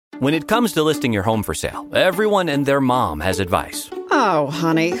When it comes to listing your home for sale, everyone and their mom has advice. Oh,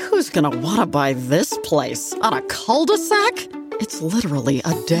 honey, who's going to want to buy this place? On a cul-de-sac? It's literally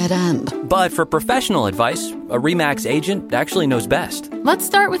a dead end. But for professional advice, a RE/MAX agent actually knows best. Let's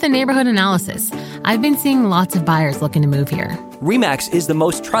start with a neighborhood analysis. I've been seeing lots of buyers looking to move here. RE/MAX is the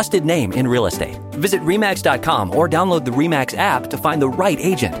most trusted name in real estate. Visit RE/MAX.com or download the RE/MAX app to find the right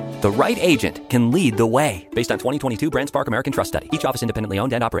agent. The right agent can lead the way. Based on 2022 BrandSpark American Trust Study. Each office independently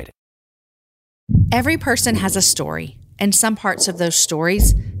owned and operated. Every person has a story, and some parts of those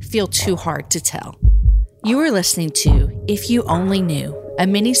stories feel too hard to tell. You are listening to If You Only Knew, a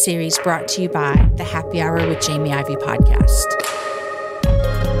mini-series brought to you by the Happy Hour with Jamie Ivey podcast.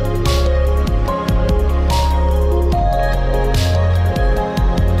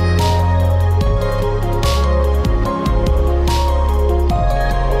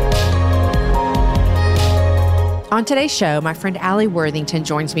 On today's show, my friend Alli Worthington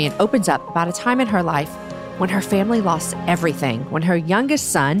joins me and opens up about a time in her life when her family lost everything, when her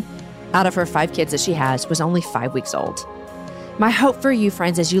youngest son, out of her 5 kids that she has, was only 5 weeks old. My hope for you,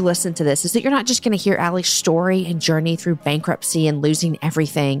 friends, as you listen to this is that you're not just going to hear Alli's story and journey through bankruptcy and losing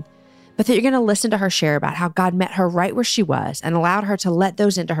everything, but that you're going to listen to her share about how God met her right where she was and allowed her to let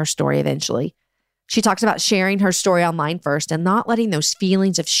those into her story eventually. She talks about sharing her story online first and not letting those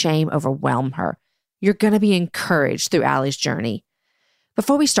feelings of shame overwhelm her. You're going to be encouraged through Alli's journey.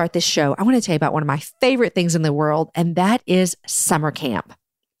 Before we start this show, I want to tell you about one of my favorite things in the world, and that is summer camp.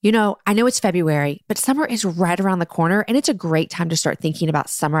 You know, I know it's February, but summer is right around the corner, and it's a great time to start thinking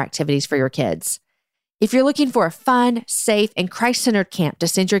about summer activities for your kids. If you're looking for a fun, safe, and Christ-centered camp to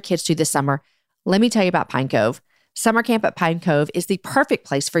send your kids to this summer, let me tell you about Pine Cove. Summer camp at Pine Cove is the perfect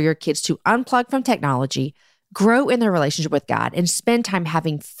place for your kids to unplug from technology, grow in their relationship with God, and spend time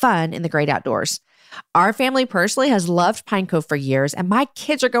having fun in the great outdoors. Our family personally has loved Pine Cove for years, and my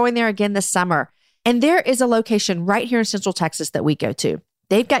kids are going there again this summer. And there is a location right here in Central Texas that we go to.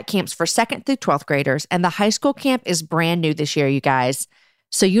 They've got camps for 2nd through 12th graders, and the high school camp is brand new this year, you guys.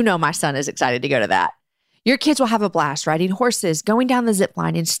 So you know my son is excited to go to that. Your kids will have a blast riding horses, going down the zip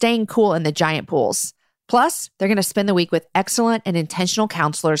line, and staying cool in the giant pools. Plus, they're going to spend the week with excellent and intentional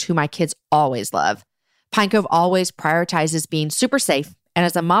counselors who my kids always love. Pine Cove always prioritizes being super safe, and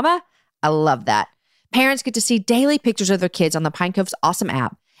as a mama, I love that. Parents get to see daily pictures of their kids on the Pine Cove's awesome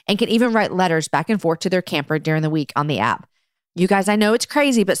app and can even write letters back and forth to their camper during the week on the app. You guys, I know it's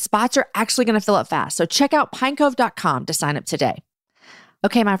crazy, but spots are actually going to fill up fast. So check out pinecove.com to sign up today.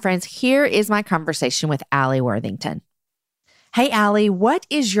 Okay, my friends, here is my conversation with Alli Worthington. Hey, Alli, what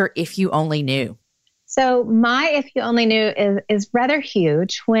is your If You Only Knew? So my If You Only Knew is rather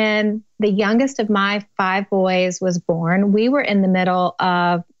huge. When the youngest of my 5 boys was born, we were in the middle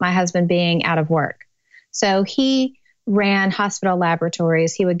of my husband being out of work. So he ran hospital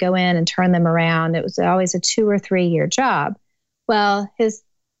laboratories. He would go in and turn them around. It was always a 2 or 3 year job. Well, his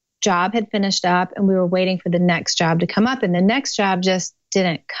job had finished up and we were waiting for the next job to come up, and the next job just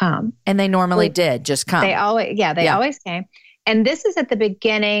didn't come. And they normally did just come. They always came. And this is at the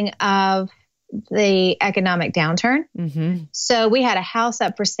beginning of the economic downturn. Mm-hmm. So we had a house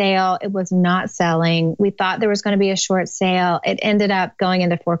up for sale. It was not selling. We thought there was going to be a short sale. It ended up going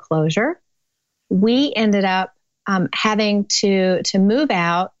into foreclosure. We ended up having to move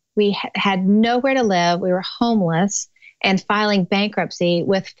out. We had nowhere to live. We were homeless and filing bankruptcy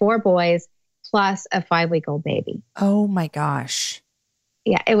with 4 boys plus a 5-week-old baby. Oh my gosh.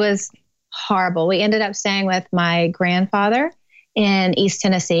 Yeah, it was horrible. We ended up staying with my grandfather in East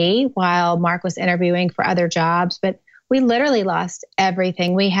Tennessee while Mark was interviewing for other jobs, but we literally lost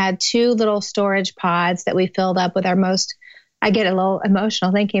everything. We had 2 little storage pods that we filled up with I get a little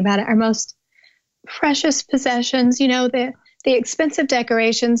emotional thinking about it, our most precious possessions, the expensive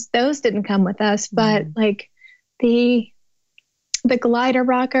decorations, those didn't come with us, but like the glider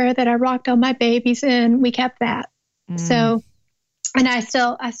rocker that I rocked all my babies in, we kept that. So, and I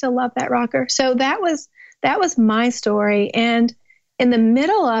still love that rocker. So that was my story. And in the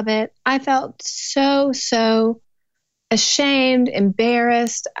middle of it, I felt so ashamed,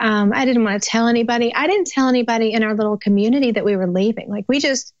 embarrassed. I didn't want to tell anybody. I didn't tell anybody in our little community that we were leaving. Like we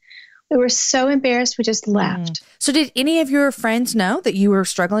were so embarrassed, we just left. So did any of your friends know that you were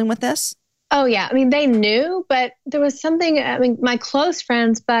struggling with this? Oh, yeah. I mean, they knew, but there was something, my close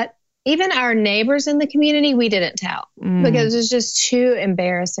friends, but even our neighbors in the community, we didn't tell because it was just too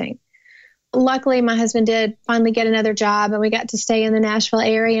embarrassing. Luckily, my husband did finally get another job and we got to stay in the Nashville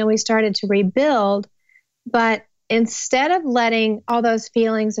area and we started to rebuild. But instead of letting all those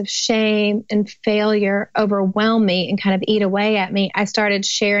feelings of shame and failure overwhelm me and kind of eat away at me, I started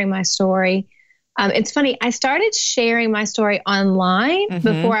sharing my story It's funny. I started sharing my story online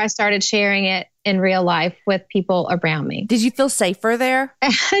before I started sharing it in real life with people around me. Did you feel safer there?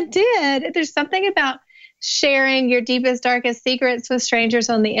 I did. There's something about sharing your deepest, darkest secrets with strangers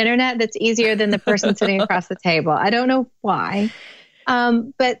on the internet that's easier than the person sitting across the table. I don't know why.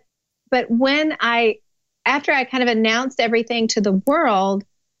 But after I kind of announced everything to the world,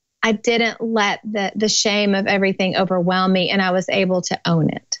 I didn't let the shame of everything overwhelm me, and I was able to own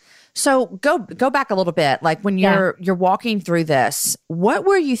it. So go back a little bit. Like when you're walking through this, what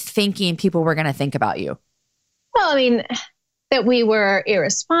were you thinking people were going to think about you? Well, I mean, that we were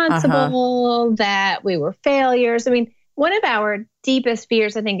irresponsible, that we were failures. I mean, one of our deepest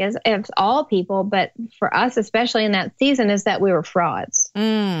fears, I think, is all people, but for us, especially in that season, is that we were frauds.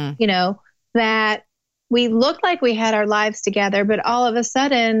 You know, that we looked like we had our lives together, but all of a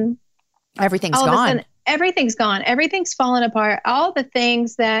sudden, everything's gone. Everything's gone. Everything's fallen apart. All the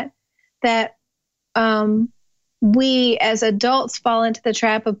things that we as adults fall into the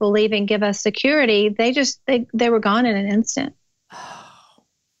trap of believing give us security, they were gone in an instant.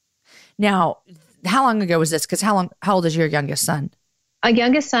 Now, how long ago was this? Because how old is your youngest son? Our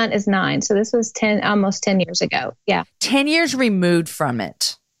youngest son is 9. So this was almost 10 years ago. Yeah. 10 years removed from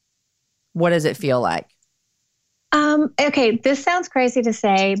it. What does it feel like? Okay, this sounds crazy to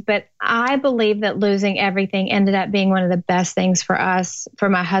say, but I believe that losing everything ended up being one of the best things for us, for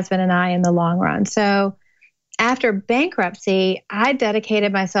my husband and I, in the long run. So after bankruptcy, I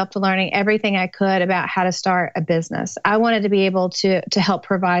dedicated myself to learning everything I could about how to start a business. I wanted to be able to help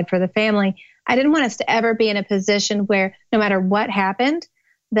provide for the family. I didn't want us to ever be in a position where no matter what happened,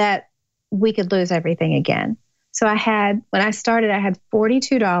 that we could lose everything again. So when I started, I had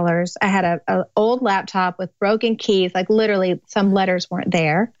 $42. I had an old laptop with broken keys, like literally some letters weren't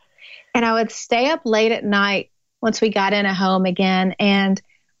there. And I would stay up late at night once we got in a home again. And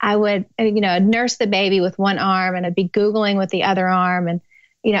I would, nurse the baby with one arm, and I'd be Googling with the other arm. And,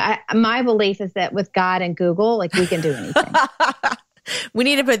 my belief is that with God and Google, like, we can do anything. We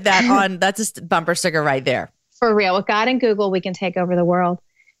need to put that on. That's a bumper sticker right there. For real. With God and Google, we can take over the world.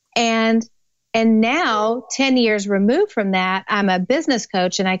 And now, 10 years removed from that, I'm a business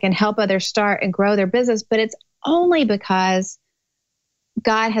coach and I can help others start and grow their business. But it's only because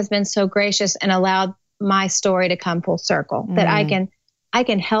God has been so gracious and allowed my story to come full circle that I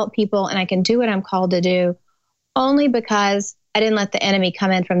can help people and I can do what I'm called to do, only because I didn't let the enemy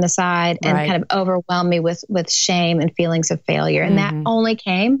come in from the side and kind of overwhelm me with shame and feelings of failure. And that only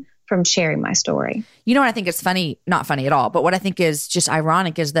came from sharing my story. You know what I think is funny? Not funny at all, but what I think is just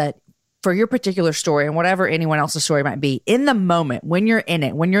ironic is that for your particular story and whatever anyone else's story might be, in the moment, when you're in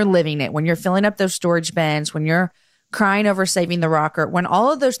it, when you're living it, when you're filling up those storage bins, when you're crying over saving the rocker, when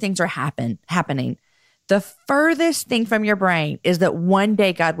all of those things are happening, the furthest thing from your brain is that one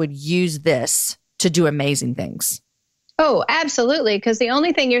day God would use this to do amazing things. Oh, absolutely. Because the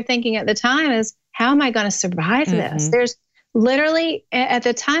only thing you're thinking at the time is, how am I going to survive this? There's literally, at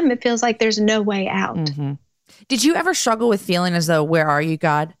the time, it feels like there's no way out. Did you ever struggle with feeling as though, where are you,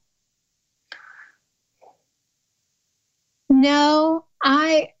 God? No,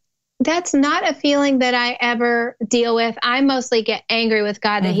 that's not a feeling that I ever deal with. I mostly get angry with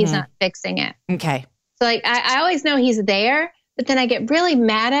God that he's not fixing it. Okay. So like, I always know he's there, but then I get really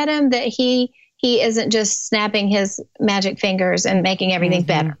mad at him that he isn't just snapping his magic fingers and making everything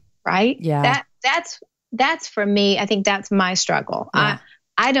better. Right. Yeah. That's for me. I think that's my struggle. Yeah.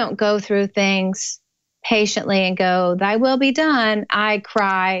 I don't go through things patiently and go, thy will be done. I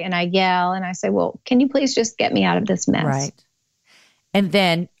cry and I yell and I say, well, can you please just get me out of this mess? Right. And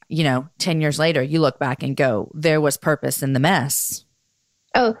then, 10 years later, you look back and go, there was purpose in the mess.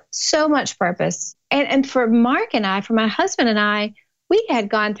 Oh, so much purpose. And for Mark and I, for my husband and I, we had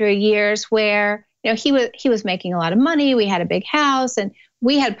gone through years where, he was making a lot of money. We had a big house and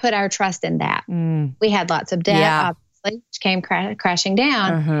we had put our trust in that. We had lots of debt, obviously, which came crashing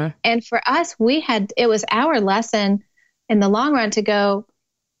down. And for us, it was our lesson in the long run to go,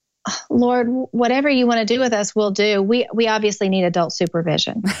 Lord, whatever you want to do with us, we'll do. We obviously need adult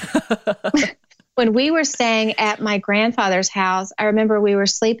supervision. When we were staying at my grandfather's house, I remember we were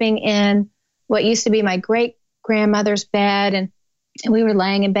sleeping in what used to be my great grandmother's bed. And we were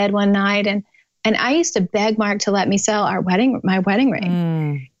laying in bed one night and I used to beg Mark to let me sell my wedding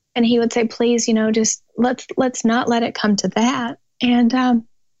ring. And he would say, please, just let's not let it come to that. And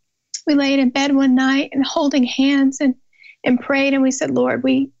we laid in bed one night and holding hands and prayed. And we said, Lord,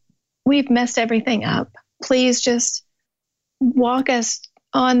 we've messed everything up. Please just walk us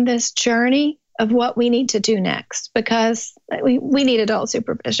on this journey of what we need to do next, because we need adult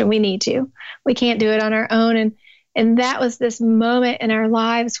supervision. We need to. We can't do it on our own. And that was this moment in our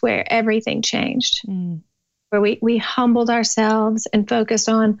lives where everything changed, where we humbled ourselves and focused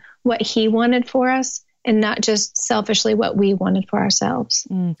on what he wanted for us and not just selfishly what we wanted for ourselves.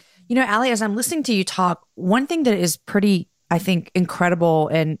 You know, Alli, as I'm listening to you talk, one thing that is pretty, I think, incredible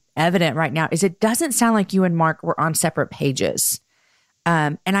and evident right now is it doesn't sound like you and Mark were on separate pages.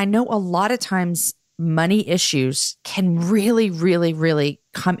 And I know a lot of times money issues can really, really, really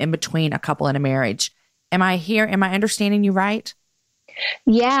come in between a couple in a marriage. Am I understanding you right?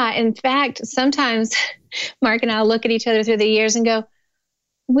 Yeah. In fact, sometimes Mark and I look at each other through the years and go,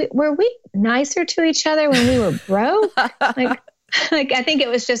 were we nicer to each other when we were broke? like I think it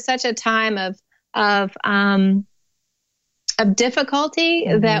was just such a time of difficulty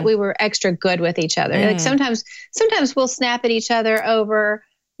that we were extra good with each other. Like sometimes we'll snap at each other over,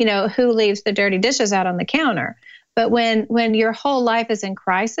 who leaves the dirty dishes out on the counter. But when your whole life is in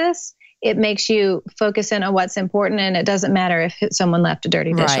crisis, it makes you focus in on what's important, and it doesn't matter if someone left a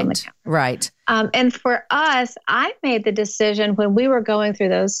dirty dish on the counter. Right. And for us, I made the decision when we were going through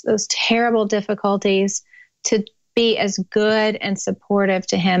those terrible difficulties to be as good and supportive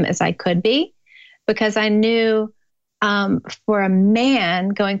to him as I could be, because I knew for a man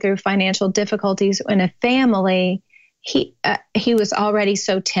going through financial difficulties in a family, he was already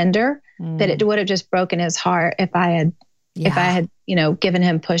so tender that it would have just broken his heart if I had given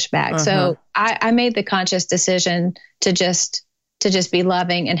him pushback. So I made the conscious decision to just be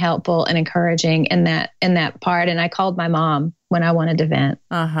loving and helpful and encouraging in that part. And I called my mom when I wanted to vent.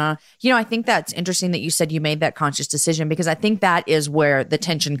 I think that's interesting that you said you made that conscious decision, because I think that is where the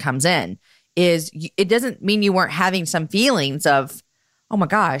tension comes in. It doesn't mean you weren't having some feelings of, oh my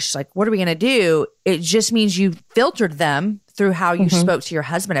gosh, like, what are we going to do? It just means you filtered them through how you spoke to your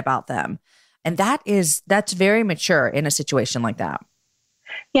husband about them. And that's very mature in a situation like that.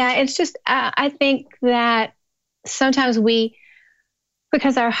 Yeah, it's just, I think that sometimes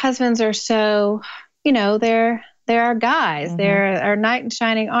because our husbands are so, they're our guys, they're our knight in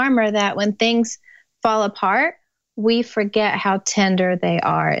shining armor, that when things fall apart, we forget how tender they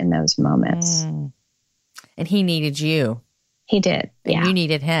are in those moments. And he needed you. He did. And you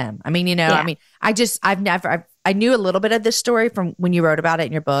needed him. I mean, I knew a little bit of this story from when you wrote about it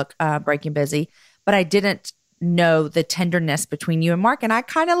in your book, Breaking Busy, but I didn't know the tenderness between you and Mark. And I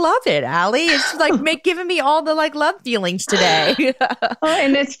kind of love it, Alli. It's like giving me all the love feelings today.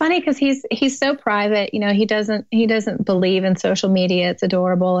 And it's funny because he's so private. He doesn't believe in social media. It's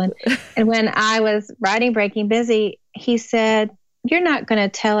adorable. And when I was writing Breaking Busy, he said, "You're not going to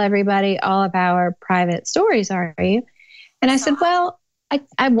tell everybody all of our private stories, are you?" And I said, "Well,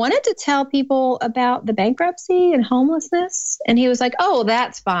 I wanted to tell people about the bankruptcy and homelessness." And he was like, "Oh,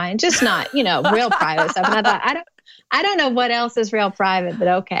 that's fine. Just not, real private stuff." And I thought, I don't know what else is real private, but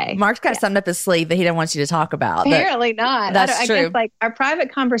okay. Mark's got something up his sleeve that he didn't want you to talk about. Apparently not. That's true. I guess our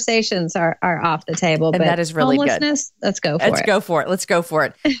private conversations are off the table. And but that is really homelessness, good. Let's go for it. Let's go for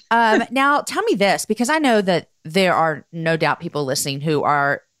it. Now, tell me this, because I know that there are no doubt people listening who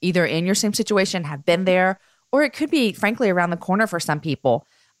are either in your same situation, have been there, or it could be, frankly, around the corner for some people.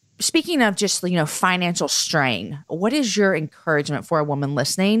 Speaking of just, financial strain, what is your encouragement for a woman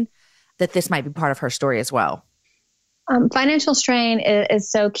listening that this might be part of her story as well? Financial strain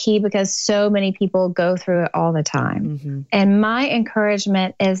is so key because so many people go through it all the time. And my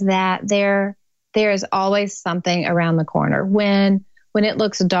encouragement is that there is always something around the corner. When it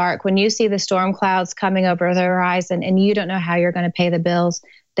looks dark, when you see the storm clouds coming over the horizon and you don't know how you're going to pay the bills,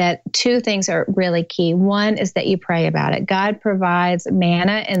 that two things are really key. One is that you pray about it. God provides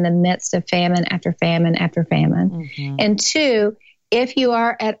manna in the midst of famine after famine after famine. And two, if you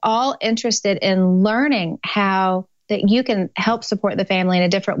are at all interested in learning how that you can help support the family in a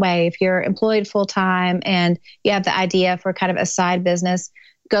different way, if you're employed full time and you have the idea for kind of a side business,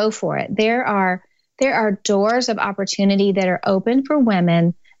 go for it. There are doors of opportunity that are open for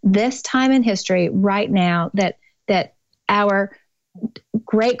women this time in history right now that our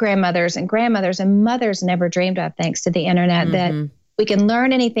great-grandmothers and grandmothers and mothers never dreamed of, thanks to the internet, that we can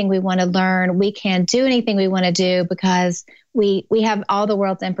learn anything we want to learn. We can do anything we want to do because we have all the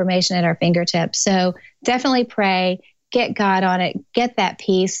world's information at our fingertips. So definitely pray, get God on it, get that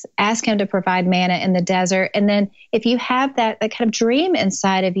peace, ask him to provide manna in the desert. And then if you have that kind of dream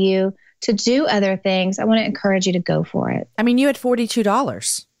inside of you to do other things, I want to encourage you to go for it. I mean, you had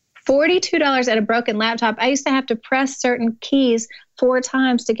 $42. $42 at a broken laptop. I used to have to press certain keys 4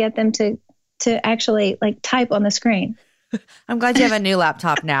 times to get them to actually type on the screen. I'm glad you have a new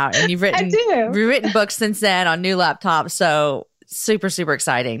laptop now, and you've written books since then on new laptops. So super, super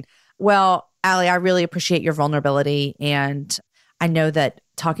exciting. Well, Alli, I really appreciate your vulnerability, and I know that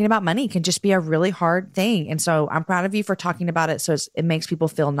talking about money can just be a really hard thing. And so I'm proud of you for talking about it. So it makes people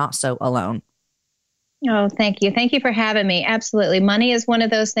feel not so alone. Oh, thank you. Thank you for having me. Absolutely. Money is one of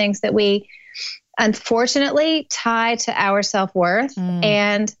those things that we unfortunately tie to our self-worth,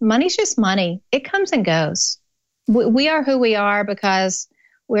 and money's just money. It comes and goes. We are who we are because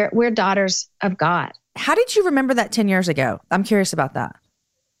we're daughters of God. How did you remember that 10 years ago? I'm curious about that.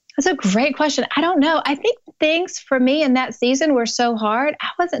 That's a great question. I don't know. I think things for me in that season were so hard. I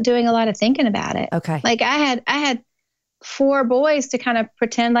wasn't doing a lot of thinking about it. Okay. Like I had 4 boys to kind of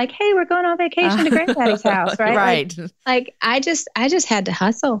pretend like, hey, we're going on vacation to granddaddy's house, right? Right. Like I just had to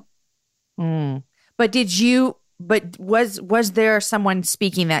hustle. But was there someone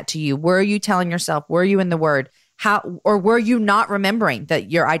speaking that to you? Were you telling yourself, were you in the Word? Or were you not remembering that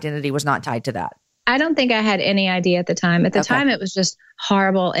your identity was not tied to that? I don't think I had any idea at the time. At the time, it was just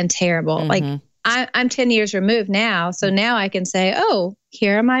horrible and terrible. Like I'm 10 years removed now. So now I can say, oh,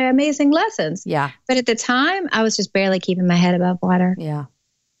 here are my amazing lessons. Yeah. But at the time, I was just barely keeping my head above water. Yeah.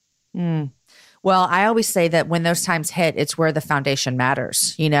 Well, I always say that when those times hit, it's where the foundation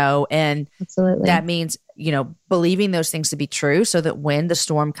matters, and Absolutely. That means, believing those things to be true so that when the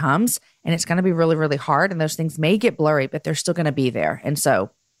storm comes, and it's going to be really, really hard, and those things may get blurry, but they're still going to be there. And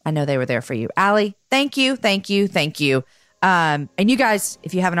so I know they were there for you. Alli, thank you, thank you, thank you. And you guys,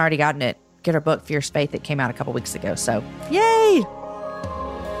 if you haven't already gotten it, get our book, Fierce Faith, that came out a couple weeks ago. So yay.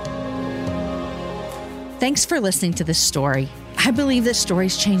 Thanks for listening to this story. I believe that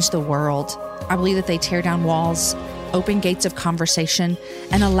stories change the world. I believe that they tear down walls, open gates of conversation,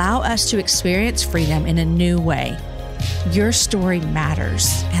 and allow us to experience freedom in a new way. Your story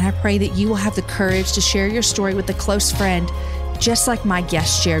matters, and I pray that you will have the courage to share your story with a close friend, just like my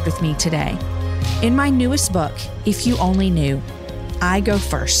guest shared with me today. In my newest book, If You Only Knew, I go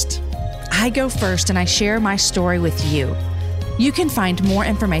first. I go first, and I share my story with you. You can find more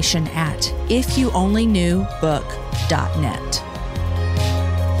information at ifyouonlyknewbook.net.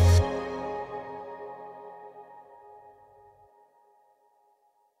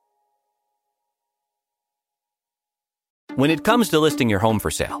 When it comes to listing your home for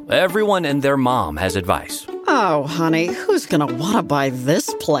sale, everyone and their mom has advice. Oh, honey, who's going to want to buy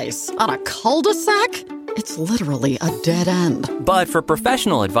this place? On a cul-de-sac? It's literally a dead end. But for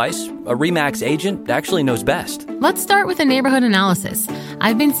professional advice, a RE/MAX agent actually knows best. Let's start with a neighborhood analysis.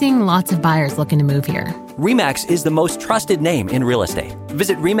 I've been seeing lots of buyers looking to move here. RE/MAX is the most trusted name in real estate.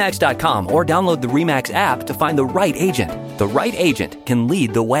 Visit RE/MAX.com or download the RE/MAX app to find the right agent. The right agent can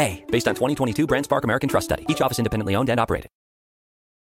lead the way. Based on 2022 BrandSpark American Trust Study. Each office independently owned and operated.